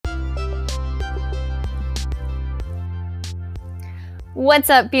What's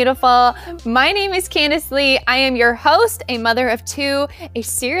up, beautiful? My name is Candice Lee. I am your host, a mother of two, a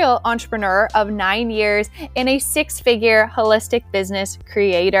serial entrepreneur of 9 years, and a six-figure holistic business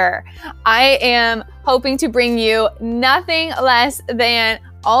creator. I am hoping to bring you nothing less than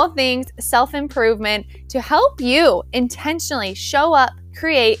all things self-improvement to help you intentionally show up,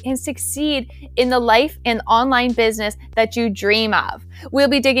 create, and succeed in the life and online business that you dream of. We'll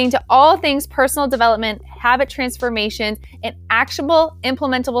be digging to all things personal development, habit transformations, and actionable,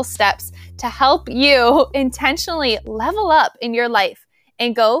 implementable steps to help you intentionally level up in your life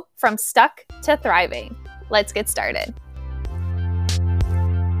and go from stuck to thriving. Let's get started.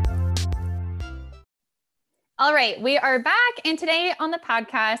 All right, we are back, and today on the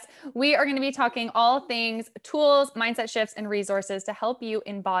podcast, we are going to be talking all things tools, mindset shifts, and resources to help you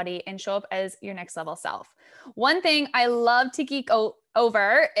embody and show up as your next level self. One thing I love to geek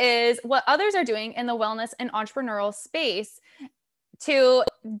over is what others are doing in the wellness and entrepreneurial space to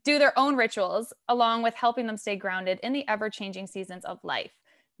do their own rituals, along with helping them stay grounded in the ever-changing seasons of life,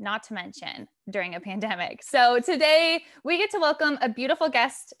 not to mention during a pandemic. So today we get to welcome a beautiful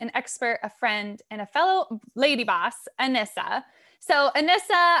guest, an expert, a friend, and a fellow lady boss, Anissa. So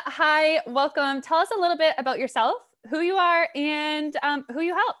Anissa, hi, welcome. Tell us a little bit about yourself, who you are, and who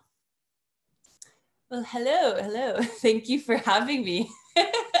you help. Well, hello. Thank you for having me.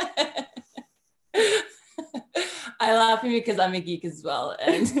 I laugh because I'm a geek as well,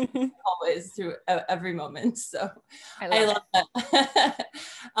 and always through every moment. So I love that.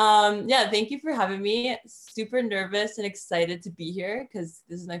 Yeah, thank you for having me. Super nervous and excited to be here because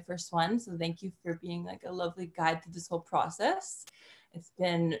this is my first one. So thank you for being like a lovely guide through this whole process. It's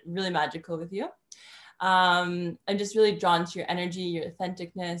been really magical with you. I'm just really drawn to your energy, your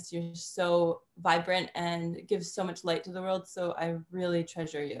authenticness. You're so vibrant and give so much light to the world. So I really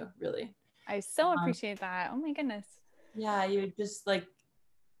treasure you, really. I so appreciate that. Oh my goodness. Yeah, you're just like,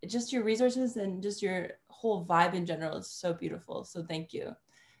 just your resources and just your whole vibe in general is so beautiful. So thank you.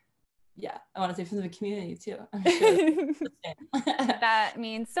 Yeah, I want to say from the community too. I'm sure. That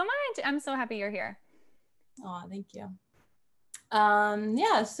means so much. I'm so happy you're here. Oh, thank you.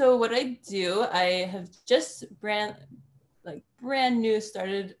 Yeah, so what I do, I have just brand new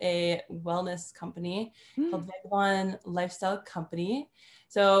started a wellness company called Vagabond Lifestyle Company.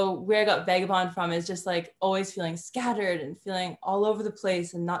 So where I got Vagabond from is just like always feeling scattered and feeling all over the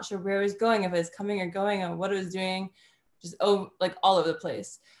place and not sure where I was going, if I was coming or going, or what I was doing, just like all over the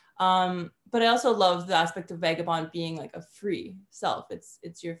place. But I also love the aspect of Vagabond being like a free self.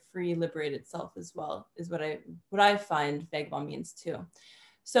 It's your free, liberated self as well, is what I find Vagabond means too.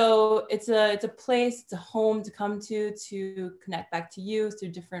 So it's a place, it's a home to come to connect back to you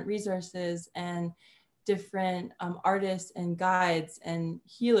through different resources and different artists and guides and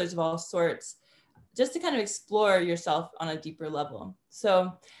healers of all sorts, just to kind of explore yourself on a deeper level.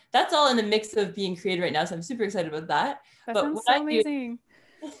 So that's all in the mix of being created right now. So I'm super excited about that. That sounds so amazing.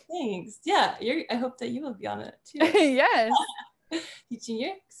 Thanks. Yeah, I hope that you will be on it too. Yes. Teaching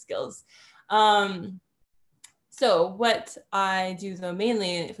your skills. So what I do though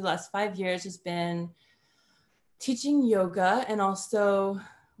mainly for the last 5 years has been teaching yoga and also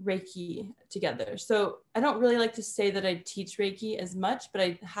Reiki together. So I don't really like to say that I teach Reiki as much, but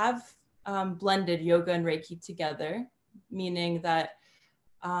I have blended yoga and Reiki together, meaning that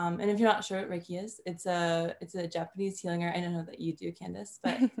and if you're not sure what Reiki is, it's a Japanese healing art. I don't know that you do, Candice,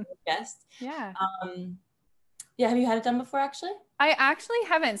 but yes. Yeah. Yeah. Have you had it done before, actually? I actually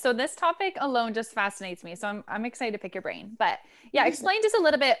haven't. So this topic alone just fascinates me. So I'm excited to pick your brain. But yeah, explain just a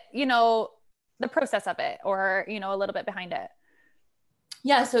little bit, the process of it, or, a little bit behind it.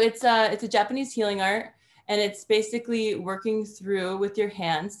 Yeah. So it's a Japanese healing art, and it's basically working through with your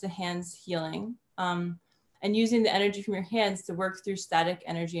hands, the hands healing. And using the energy from your hands to work through static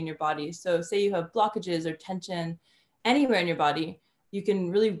energy in your body. So say you have blockages or tension anywhere in your body, you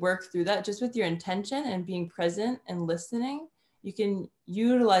can really work through that just with your intention and being present and listening. You can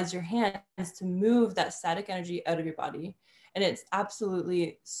utilize your hands to move that static energy out of your body. And it's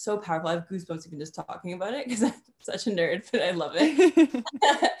absolutely so powerful. I have goosebumps even just talking about it because I'm such a nerd, but I love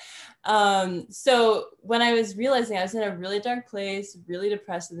it. So when I was realizing I was in a really dark place, really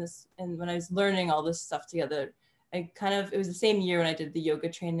depressed and when I was learning all this stuff together, it was the same year when I did the yoga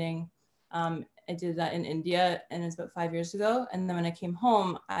training. I did that in India, and it was about 5 years ago. And then when I came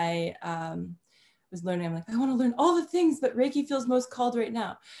home, I was learning, I'm like, I want to learn all the things, but Reiki feels most called right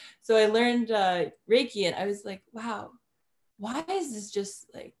now. So I learned Reiki, and I was like, wow, why is this just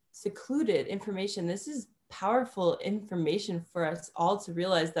like secluded information? This is powerful information for us all to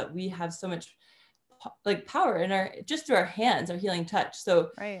realize that we have so much like power in just through our hands, our healing touch.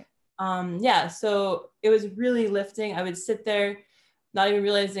 So right. Yeah, so it was really lifting. I would sit there not even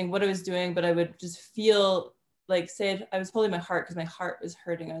realizing what I was doing, but I would just feel like, say I was holding my heart because my heart was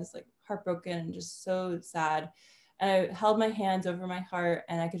hurting. I was like heartbroken and just so sad. And I held my hands over my heart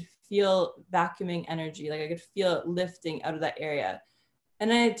and I could feel vacuuming energy. Like I could feel it lifting out of that area.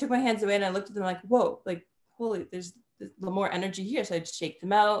 And I took my hands away and I looked at them like, whoa, like, holy, there's more energy here. So I'd shake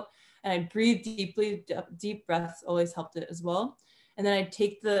them out and I'd breathe deeply. Deep breaths always helped it as well. And then I'd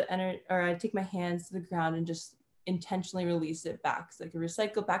take the energy, or I'd take my hands to the ground and just intentionally release it back. So I could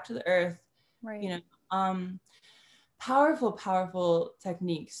recycle back to the earth, Right. you know, powerful, powerful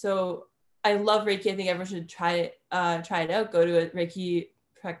technique. So I love Reiki. I think everyone should try it out. Go to a Reiki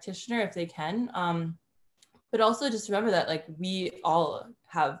practitioner if they can. But also just remember that like we are all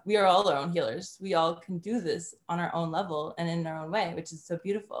our own healers. We all can do this on our own level and in our own way, which is so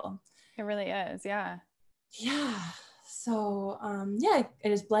beautiful. It really is. Yeah. Yeah. So yeah, I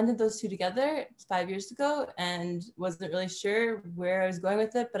just blended those two together 5 years ago and wasn't really sure where I was going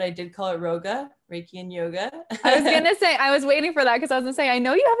with it, but I did call it Roga, Reiki and Yoga. I was going to say, I was waiting for that because I was going to say, I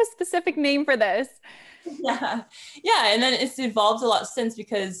know you have a specific name for this. Yeah. Yeah. And then it's evolved a lot since,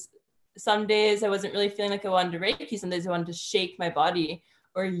 because some days I wasn't really feeling like I wanted to Reiki. Some days I wanted to shake my body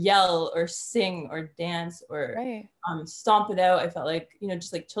or yell or sing or dance or Right. Stomp it out. I felt like,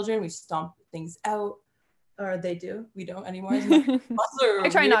 just like children, we stomp things out, or they do. We don't anymore as much. I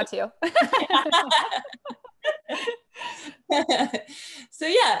try not to. So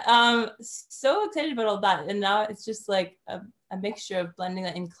yeah, so excited about all that. And now it's just like a mixture of blending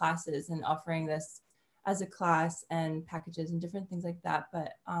that in classes and offering this as a class and packages and different things like that.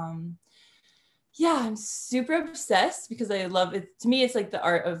 But yeah, I'm super obsessed because I love it. To me, it's like the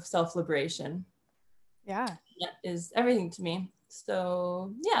art of self-liberation. Yeah. That is everything to me.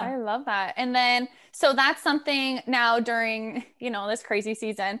 So yeah. I love that. And then, so that's something now during, this crazy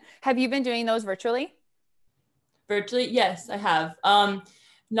season. Have you been doing those virtually? Virtually, yes, I have.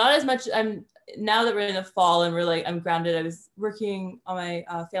 Not as much. Now that we're in the fall and I'm grounded. I was working on my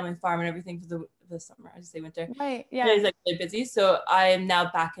family farm and everything for the summer. I just say winter. Right. Yeah. It is like really busy. So I am now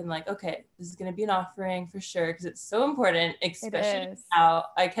back in like, okay, this is going to be an offering for sure because it's so important, especially now.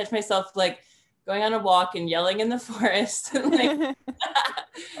 I catch myself like going on a walk and yelling in the forest. Like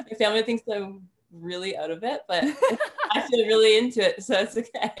my family thinks I'm really out of it, but I feel really into it, so it's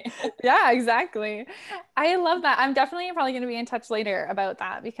okay. Yeah, exactly. I love that. I'm definitely probably going to be in touch later about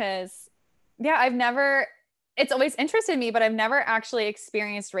that because, yeah, it's always interested me, but I've never actually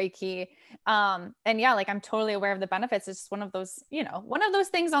experienced Reiki. And yeah, like I'm totally aware of the benefits. It's just one of those, one of those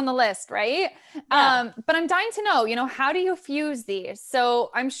things on the list, right? Yeah. But I'm dying to know, how do you fuse these? So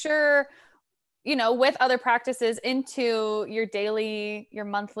I'm sure, with other practices into your daily, your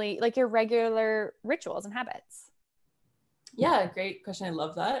monthly, like your regular rituals and habits. Yeah, great question. I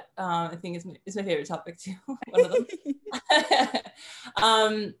love that. I think it's my favorite topic too. One of them.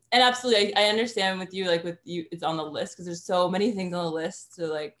 And absolutely, I understand with you, like with you, it's on the list because there's so many things on the list to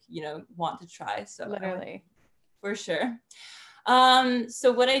like, want to try. So Literally. For sure.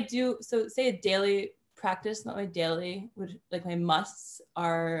 So what I do, so say a daily practice, not my daily, would like my musts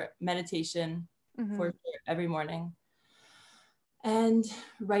are meditation for sure every morning. And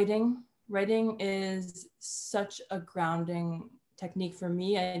writing is such a grounding technique for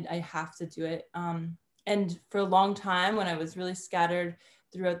me. I have to do it. And for a long time when I was really scattered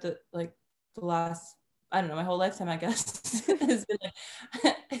throughout the last, I don't know, my whole lifetime, I guess,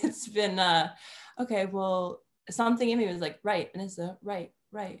 it's been okay, well, something in me was like, right, Anissa, right.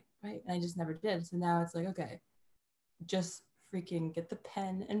 And I just never did. So now it's like, okay, just freaking get the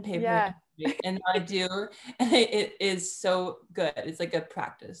pen and paper. Yeah. And I do, and it is so good. It's like a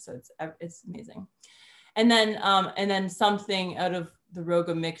practice, so it's amazing. And then something out of the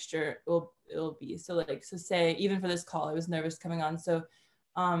Roga mixture it'll be so say even for this call I was nervous coming on, so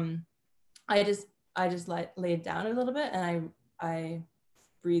I just laid down a little bit and I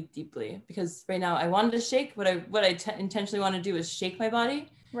breathe deeply because right now I wanted to shake. What I intentionally want to do is shake my body,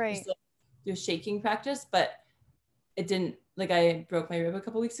 right? just do a shaking practice, but it didn't. Like I broke my rib a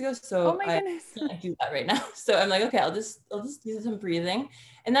couple weeks ago, so I can't do that right now. So I'm like, okay, I'll just do some breathing,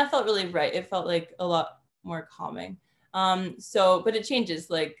 and that felt really right. It felt like a lot more calming. But it changes.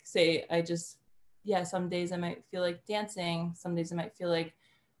 Like say some days I might feel like dancing. Some days I might feel like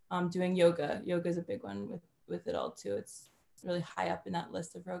doing yoga. Yoga is a big one with it all too. It's really high up in that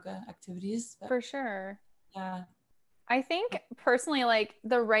list of Roga activities. But, for sure. Yeah. I think personally, like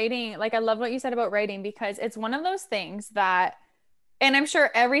the writing, like I love what you said about writing because it's one of those things that, and I'm sure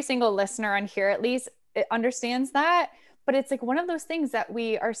every single listener on here at least understands that, but it's like one of those things that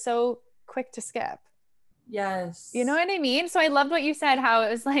we are so quick to skip. Yes. You know what I mean? So I loved what you said, how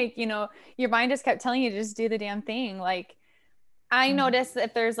it was like, your mind just kept telling you to just do the damn thing. Like, I notice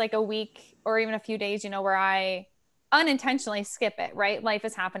if there's like a week or even a few days, where I unintentionally skip it, right? Life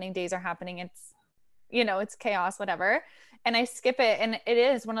is happening, days are happening. It's chaos, whatever. And I skip it. And it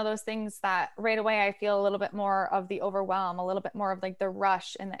is one of those things that right away I feel a little bit more of the overwhelm, a little bit more of like the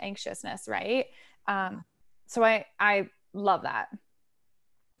rush and the anxiousness, right? So I love that.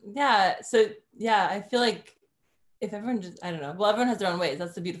 Yeah. So yeah, I feel like if everyone just, I don't know, well, everyone has their own ways.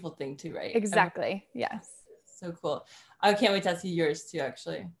 That's the beautiful thing too, right? Exactly. Yes. So cool. I can't wait to see yours too,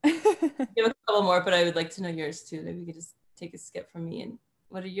 actually. You have a couple more, but I would like to know yours too. Maybe we could just take a skip from me. And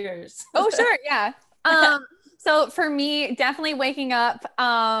what are yours? Oh, sure. Yeah. So for me, definitely waking up.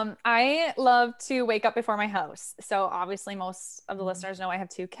 I love to wake up before my house. So obviously most of the listeners know I have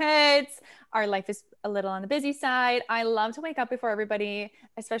 2 kids. Our life is a little on the busy side. I love to wake up before everybody,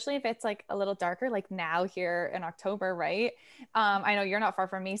 especially if it's like a little darker, like now here in October, right? I know you're not far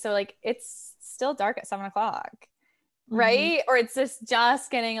from me. So like it's still dark at 7 o'clock. Right? Or it's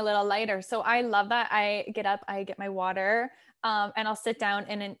just getting a little lighter. So I love that. I get up, I get my water, and I'll sit down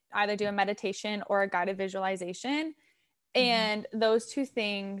and either do a meditation or a guided visualization. And those two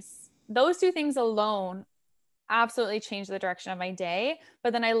things alone absolutely change the direction of my day.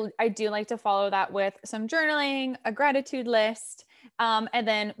 But then I do like to follow that with some journaling, a gratitude list, and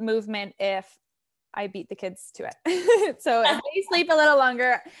then movement if I beat the kids to it. So if they sleep a little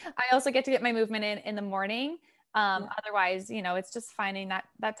longer, I also get to get my movement in the morning. Otherwise, it's just finding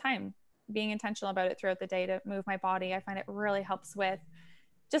that time, being intentional about it throughout the day to move my body. I find it really helps with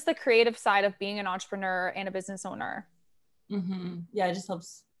just the creative side of being an entrepreneur and a business owner. Yeah, it just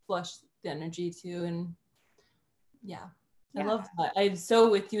helps flush the energy too. And I love that. I'm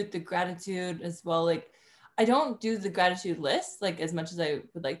so with you with the gratitude as well. Like I don't do the gratitude list like as much as I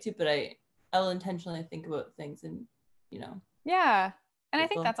would like to, but I'll intentionally think about things and Yeah. And I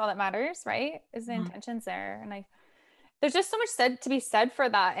think that's all that matters, right? Is the intentions there. And there's just so much to be said for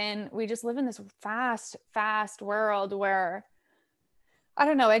that. And we just live in this fast world where, I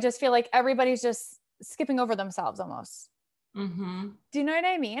don't know, I just feel like everybody's just skipping over themselves almost. Do you know what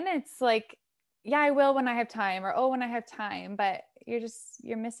I mean? It's like, yeah, I will when I have time, or, oh, when I have time, but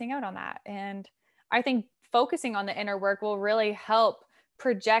you're missing out on that. And I think focusing on the inner work will really help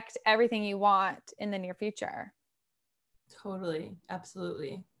project everything you want in the near future. Totally.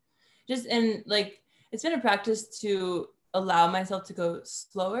 Absolutely. And like, it's been a practice to allow myself to go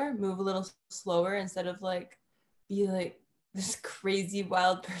slower, move a little slower instead of like, be like this crazy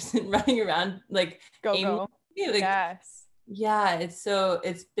wild person running around, like go. Like, yes. Yeah.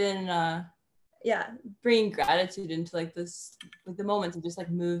 It's been, bringing gratitude into like this, like the moments of just like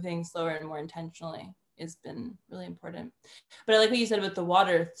moving slower and more intentionally has been really important. But I like what you said about the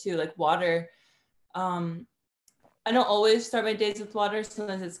water too, like water, I don't always start my days with water.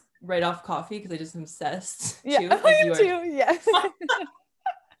 Sometimes it's right off coffee because I just am obsessed too. Like you too, yes.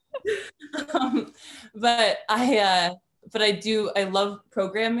 But I love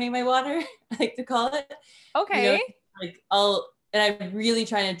programming my water, I like to call it. Okay. And I'm really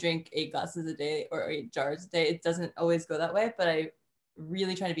trying to drink 8 glasses a day or 8 jars a day. It doesn't always go that way, but I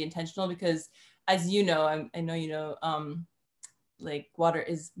really try to be intentional because as you know, I know, like water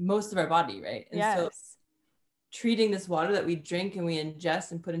is most of our body, right? And so treating this water that we drink and we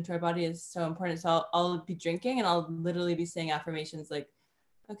ingest and put into our body is so important. So I'll be drinking and I'll literally be saying affirmations like,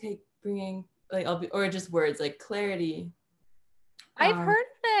 okay, bringing like or just words like clarity. I've heard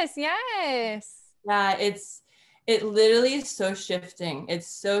this. Yes. Yeah. It literally is so shifting. It's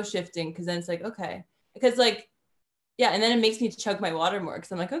so shifting because then it's like, okay, because like, yeah. And then it makes me chug my water more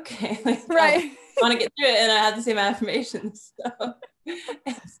because I'm like, okay, like, right. I want to get through it. And I have the same affirmations. So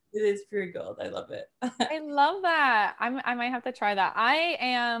it is pure gold. I love it. I love that. I might have to try that. I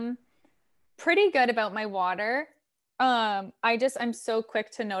am pretty good about my water. I'm so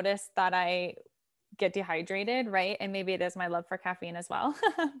quick to notice that I get dehydrated, right? And maybe it is my love for caffeine as well.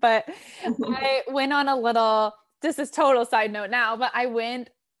 But I went on this is total side note now, but I went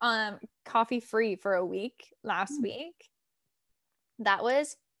coffee free for a week last week. That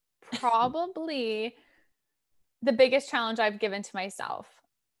was probably the biggest challenge I've given to myself.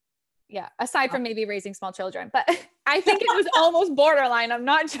 Yeah. Aside from maybe raising small children, but I think it was almost borderline. I'm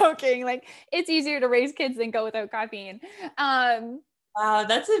not joking. Like it's easier to raise kids than go without caffeine. Wow.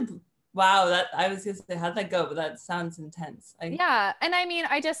 That I was gonna say, how'd that go? But that sounds intense. Yeah. And I mean,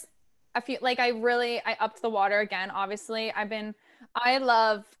 I feel like I upped the water again. Obviously I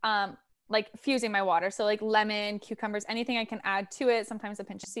love, like fusing my water. So like lemon, cucumbers, anything I can add to it. Sometimes a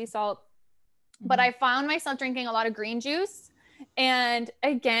pinch of sea salt, but I found myself drinking a lot of green juice. And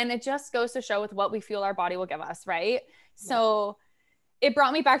again, it just goes to show with what we feel our body will give us. Right. So it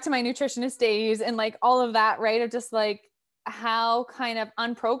brought me back to my nutritionist days and like all of that, right? Of just like how kind of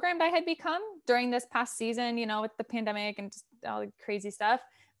unprogrammed I had become during this past season, you know, with the pandemic and just all the crazy stuff.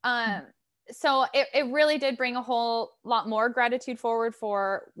 So it really did bring a whole lot more gratitude forward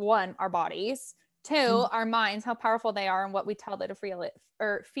for, one, our bodies, two, our minds, how powerful they are and what we tell it to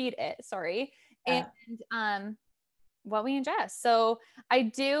feed it, sorry. Yeah. And what we ingest. So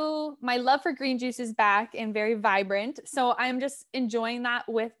my love for green juice is back and very vibrant. So I'm just enjoying that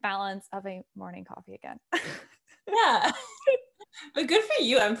with balance of a morning coffee again. Yeah. But good for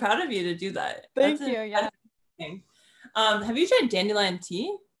you. I'm proud of you to do that. Thank you. Yeah. Have you tried dandelion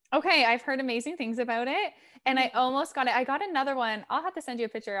tea? Okay, I've heard amazing things about it. And I almost got it. I got another one. I'll have to send you a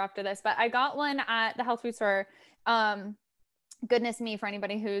picture after this, but I got one at the health food store. Goodness me for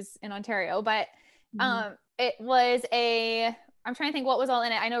anybody who's in Ontario, but it was I'm trying to think what was all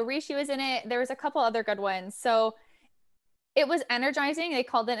in it. I know Rishi was in it. There was a couple other good ones. So it was energizing. They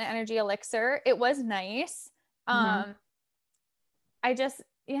called it an energy elixir. It was nice.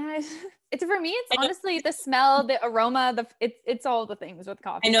 It's for me, it's honestly the smell, the aroma, it's all the things with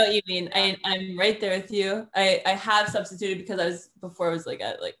coffee. I know what you mean. I'm right there with you. I have substituted because I was like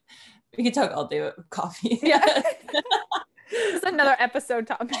we could talk all day about coffee. Yeah. It's another episode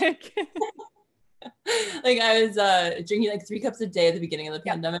topic. Like I was drinking like 3 cups a day at the beginning of the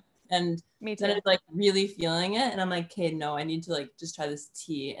pandemic, and me too. Then I was like really feeling it, and I'm like, okay, no, I need to like just try this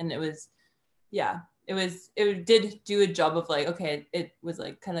tea. And it did do a job of like, okay, it was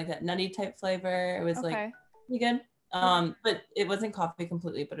like kind of like that nutty type flavor. It was like pretty good. But it wasn't coffee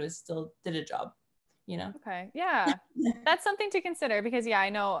completely, but it was still did a job, you know? Okay. Yeah. That's something to consider because I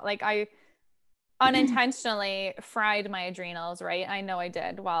know like I unintentionally fried my adrenals, right? I know I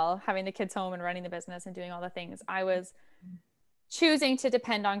did while having the kids home and running the business and doing all the things. I was choosing to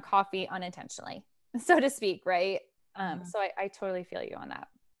depend on coffee unintentionally, so to speak, right? So I totally feel you on that.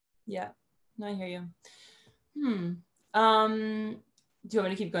 Yeah. No, I hear you. Do you want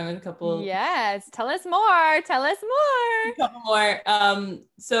me to keep going with a couple? Yes. Tell us more. A couple more.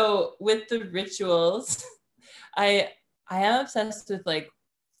 So with the rituals, I am obsessed with like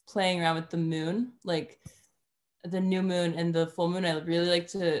playing around with the moon, like the new moon and the full moon. I really like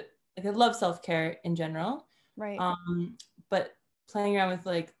to, like, I love self-care in general. Right. But playing around with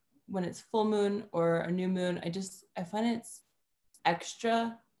like when it's full moon or a new moon, I find it's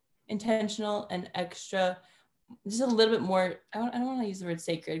extra intentional and extra, just a little bit more, I don't want to use the word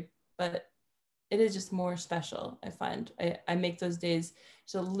sacred, but it is just more special. I find I make those days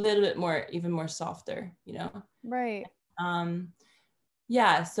just a little bit more, even more softer, you know? Right.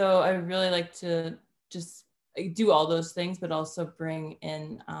 Yeah. So I really like to just do all those things, but also bring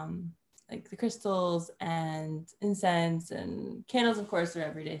in like the crystals and incense and candles, of course, are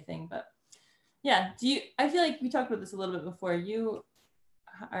everyday thing. But yeah, I feel like we talked about this a little bit before. You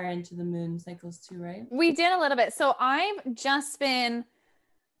are into the moon cycles too, right? We did a little bit. So I guess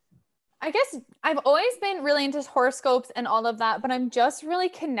I've always been really into horoscopes and all of that, but I'm just really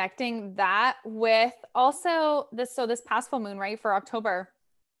connecting that with also this past full moon, right, for October.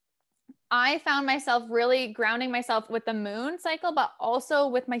 I found myself really grounding myself with the moon cycle, but also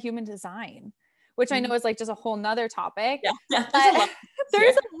with my human design, which I know is like just a whole nother topic. Yeah,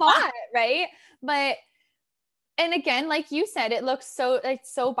 there's a lot, right? But, and again, like you said, it looks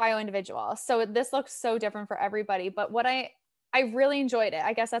so bio-individual. So this looks so different for everybody. But what I really enjoyed it.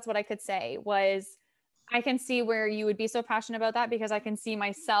 I guess that's what I could say was I can see where you would be so passionate about that because I can see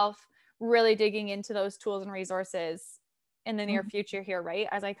myself really digging into those tools and resources in the near future here, right?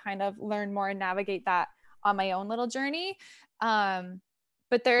 As I kind of learn more and navigate that on my own little journey.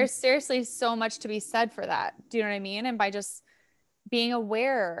 But there's seriously so much to be said for that. Do you know what I mean? And by just being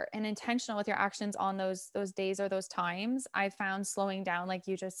aware and intentional with your actions on those days or those times, I found slowing down, like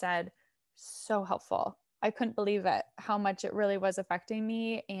you just said, so helpful. I couldn't believe it, how much it really was affecting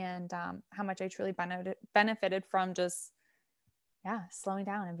me and how much I truly benefited from just, slowing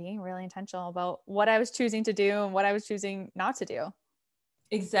down and being really intentional about what I was choosing to do and what I was choosing not to do.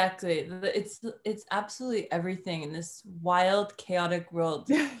 Exactly. It's absolutely everything in this wild, chaotic world.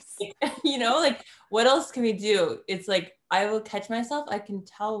 Yes. You know, like what else can we do? It's like, I will catch myself. I can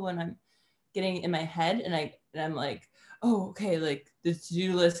tell when I'm getting in my head and I'm like, oh, okay, like the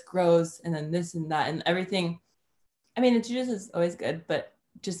to-do list grows and then this and that and everything. I mean, the to-do list is always good, but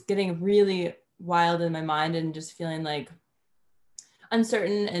just getting really wild in my mind and just feeling like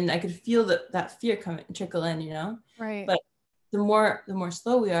uncertain, and I could feel that fear trickle in, you know? Right. But the more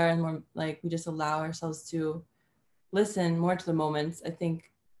slow we are and the more like we just allow ourselves to listen more to the moments, I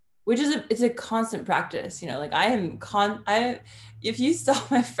think, it's a constant practice, you know? Like if you saw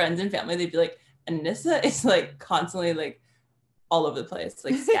my friends and family, they'd be like, Anissa is like constantly like all over the place,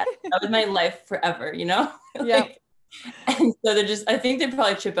 like scattered. That was my life forever, you know? Yeah. And so I think they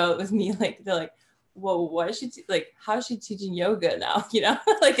probably trip out with me. Like, they're like, whoa, why is she, like, how is she teaching yoga now?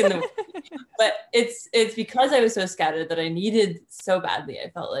 Like but it's because I was so scattered that I needed so badly. I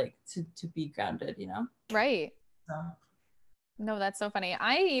felt like to be grounded, Right. So, No, that's so funny.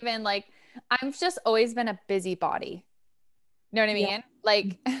 I've just always been a busybody. You know what I yeah. mean?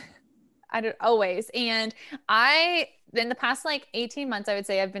 Like, I don't always. And in the past like 18 months, I would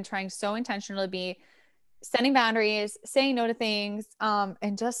say I've been trying so intentionally to be setting boundaries, saying no to things,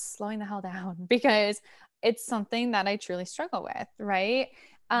 and just slowing the hell down because it's something that I truly struggle with, right?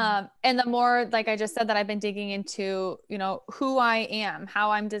 And the more, like I just said, that I've been digging into, who I am,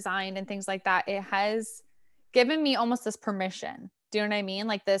 how I'm designed, and things like that, it has given me almost this permission. Do you know what I mean?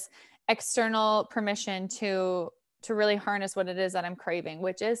 Like this external permission to really harness what it is that I'm craving,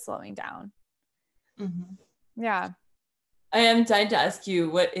 which is slowing down. Mm-hmm. Yeah. I am dying to ask you,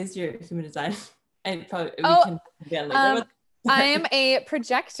 what is your human design? And probably we Oh, can again later. I am a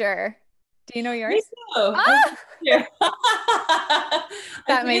projector. Do you know Me yours? too. Ah, I that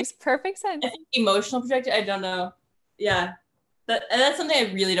think makes perfect sense. I think emotional projector. I don't know. Yeah, that's something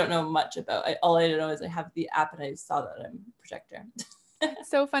I really don't know much about. All I know is I have the app and I saw that I'm a projector.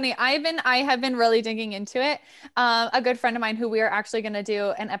 So funny. I have been really digging into it. A good friend of mine who we are actually going to do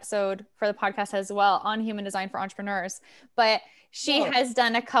an episode for the podcast as well on human design for entrepreneurs, but she Whoa. has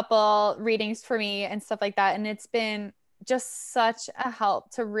done a couple readings for me and stuff like that. And it's been just such a help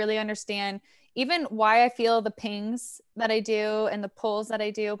to really understand even why I feel the pings that I do and the pulls that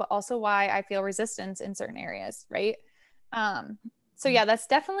I do, but also why I feel resistance in certain areas. Right. So yeah, that's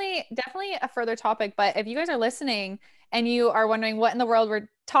definitely a further topic. But if you guys are listening and you are wondering what in the world we're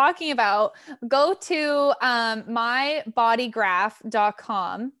talking about, go to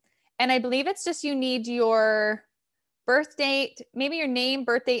mybodygraph.com. And I believe it's just you need your birth date, maybe your name,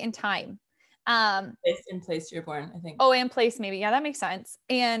 birth date, and time. Place you're born, I think. Oh, and place maybe. Yeah, that makes sense.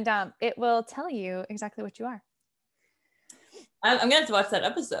 And it will tell you exactly what you are. I'm gonna have to watch that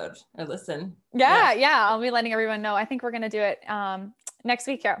episode or listen. Yeah. I'll be letting everyone know. I think we're gonna do it next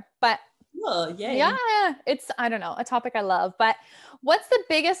week here. But Cool. Yay. yeah, it's, I don't know, a topic I love. But what's the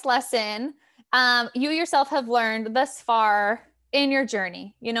biggest lesson you yourself have learned thus far in your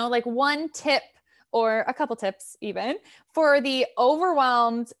journey? Like one tip or a couple tips even for the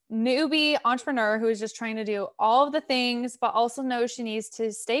overwhelmed newbie entrepreneur who is just trying to do all of the things, but also knows she needs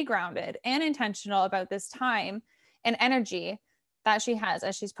to stay grounded and intentional about this time and energy that she has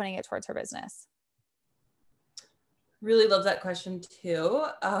as she's putting it towards her business. Really love that question too.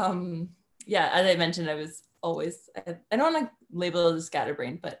 Yeah, as I mentioned, I was always, I don't want to label it as a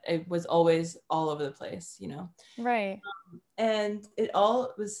scatterbrain, but I was always all over the place, Right. And it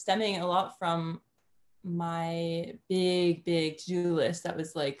all was stemming a lot from my big to-do list that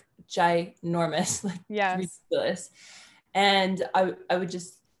was like ginormous, like Yes. ridiculous. And I would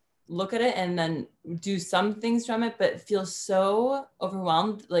just look at it and then do some things from it, but feel so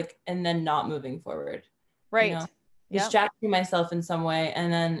overwhelmed, like, and then not moving forward, Right. Yep. distracting myself in some way.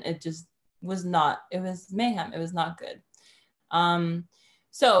 And then it just was not, it was mayhem. It was not good.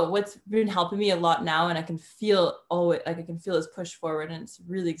 So what's been helping me a lot now, and I can feel this push forward, and it's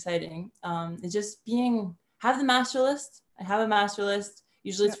really exciting, is just have the master list. I have a master list.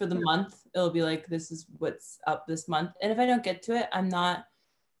 Usually it's for the month. It'll be like, this is what's up this month. And if I don't get to it, I'm not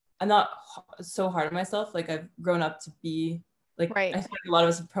so hard on myself. Like, I've grown up to be like, right. I think a lot of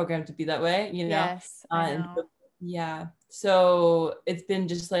us are programmed to be that way, Yes. I know. And yeah. So it's been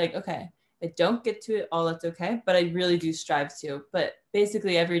just like, okay, I don't get to it all, that's okay. But I really do strive to. But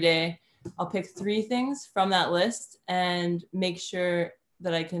basically every day I'll pick 3 things from that list and make sure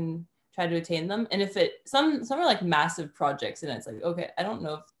that I can try to attain them. And if some are like massive projects, and it's like, okay, I don't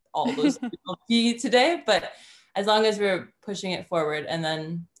know if all those will be today, but as long as we're pushing it forward, and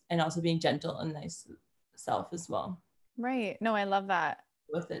also being gentle and nice self as well. Right. No, I love that.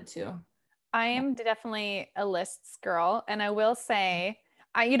 With it too. I am definitely a lists girl. And I will say,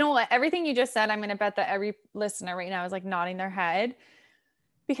 you know what, everything you just said, I'm going to bet that every listener right now is like nodding their head,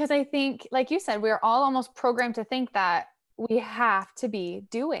 because I think, like you said, we're all almost programmed to think that we have to be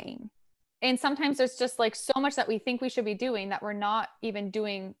doing. And sometimes there's just like so much that we think we should be doing that we're not even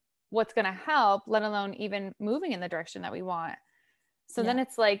doing what's going to help, let alone even moving in the direction that we want. So then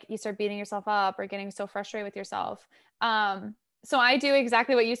it's like you start beating yourself up or getting so frustrated with yourself. So I do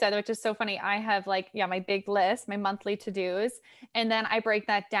exactly what you said, which is so funny. I have my big list, my monthly to-dos, and then I break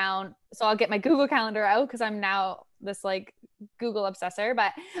that down. So I'll get my Google Calendar out because I'm now this like Google obsessor,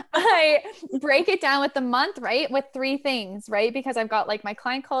 but I break it down with the month, right? With 3 things, right? Because I've got like my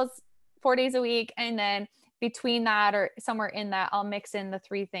client calls 4 days a week. And then between that or somewhere in that, I'll mix in the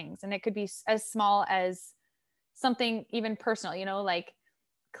 3 things. And it could be as small as something even personal, you know, like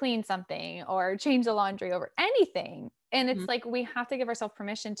clean something or change the laundry over anything. And it's like, we have to give ourselves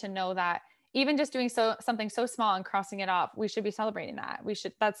permission to know that even just doing something so small and crossing it off, we should be celebrating that.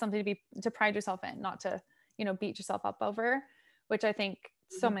 That's something to pride yourself in, not to, you know, beat yourself up over, which I think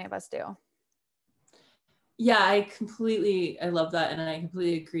so many of us do. Yeah, I love that. And I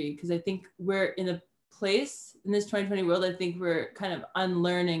completely agree. Cause I think we're in a place in this 2020 world, I think we're kind of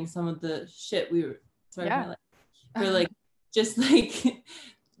unlearning some of the shit we were, we're like, just like,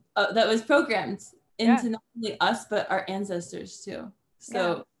 that was programmed into not only us, but our ancestors too.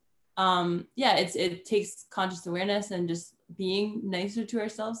 So, it takes conscious awareness, and just being nicer to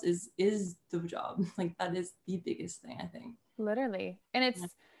ourselves is the job. Like, that is the biggest thing, I think. Literally. And it's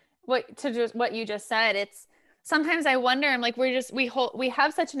what you just said. It's sometimes I wonder, I'm like, we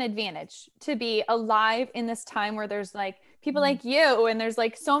have such an advantage to be alive in this time where there's like people like you, and there's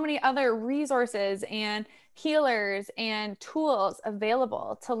like so many other resources and healers and tools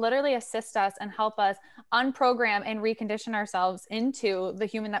available to literally assist us and help us unprogram and recondition ourselves into the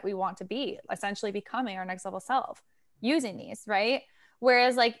human that we want to be, essentially becoming our next level self using these, right?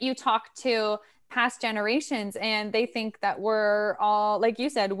 Whereas like you talk to past generations and they think that we're all, like you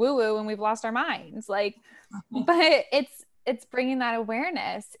said, woo woo, and we've lost our minds. Like, but it's bringing that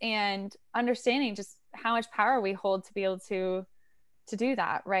awareness and understanding just how much power we hold to be able to do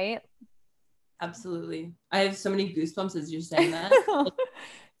that. Right. Absolutely. I have so many goosebumps as you're saying that.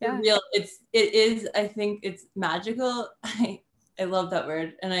 It is, I think it's magical. I love that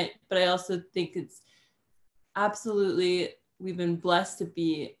word. But I also think it's absolutely, we've been blessed to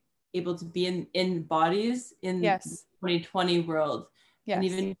be able to be in bodies in the 2020 world, and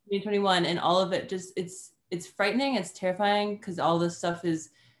even 2021, and all of it just, it's frightening, it's terrifying, because all this stuff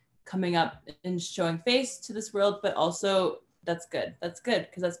is coming up and showing face to this world, but also that's good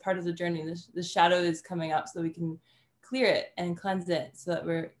because that's part of the journey. The shadow is coming up so that we can clear it and cleanse it, so that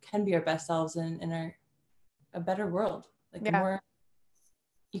we can be our best selves in a better world, like a more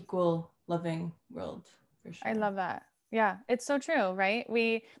equal, loving world, for sure. I love that. Yeah, it's so true, right?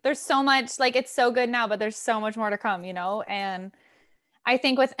 There's so much, like, it's so good now, but there's so much more to come, you know? And I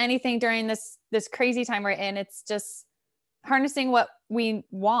think with anything during this crazy time we're in, it's just harnessing what we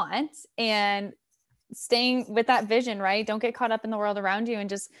want and staying with that vision, right? Don't get caught up in the world around you, and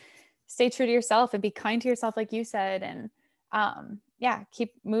just stay true to yourself and be kind to yourself, like you said. And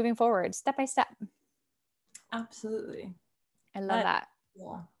keep moving forward step by step. Absolutely. I love that.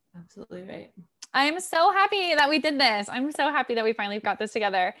 Yeah, absolutely right. I'm so happy that we did this. I'm so happy that we finally got this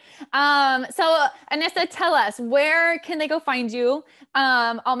together. So Anissa, tell us, where can they go find you?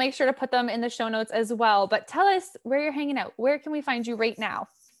 I'll make sure to put them in the show notes as well, but tell us where you're hanging out. Where can we find you right now?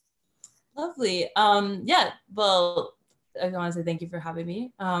 Lovely. Well, I want to say thank you for having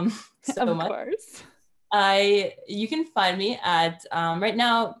me so much. Of course. You can find me at, right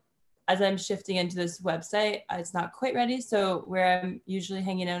now, as I'm shifting into this website, it's not quite ready. So where I'm usually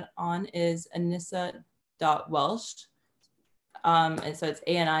hanging out on is anissa.welsh. And so it's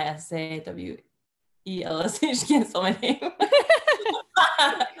ANISAWELSH. Can't spell my name.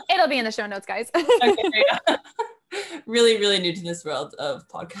 It'll be in the show notes, guys. Okay, really, really new to this world of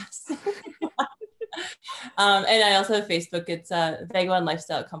podcasts. And I also have Facebook. It's Vago and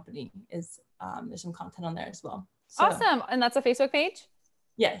Lifestyle Company. There's some content on there as well. So. Awesome. And that's a Facebook page?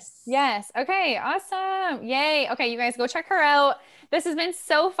 Yes. Okay. Awesome. Yay. Okay. You guys go check her out. This has been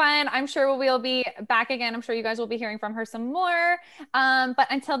so fun. I'm sure we'll be back again. I'm sure you guys will be hearing from her some more. But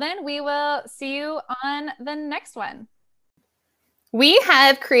until then, we will see you on the next one. We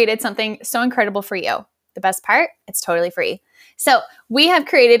have created something so incredible for you. The best part, it's totally free. So we have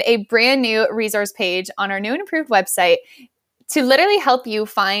created a brand new resource page on our new and improved website to literally help you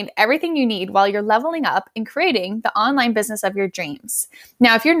find everything you need while you're leveling up and creating the online business of your dreams.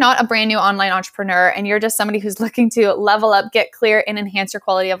 Now, if you're not a brand new online entrepreneur and you're just somebody who's looking to level up, get clear, and enhance your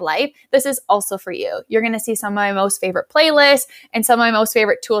quality of life, this is also for you. You're going to see some of my most favorite playlists and some of my most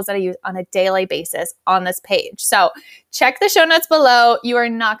favorite tools that I use on a daily basis on this page. So check the show notes below. You are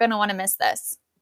not going to want to miss this.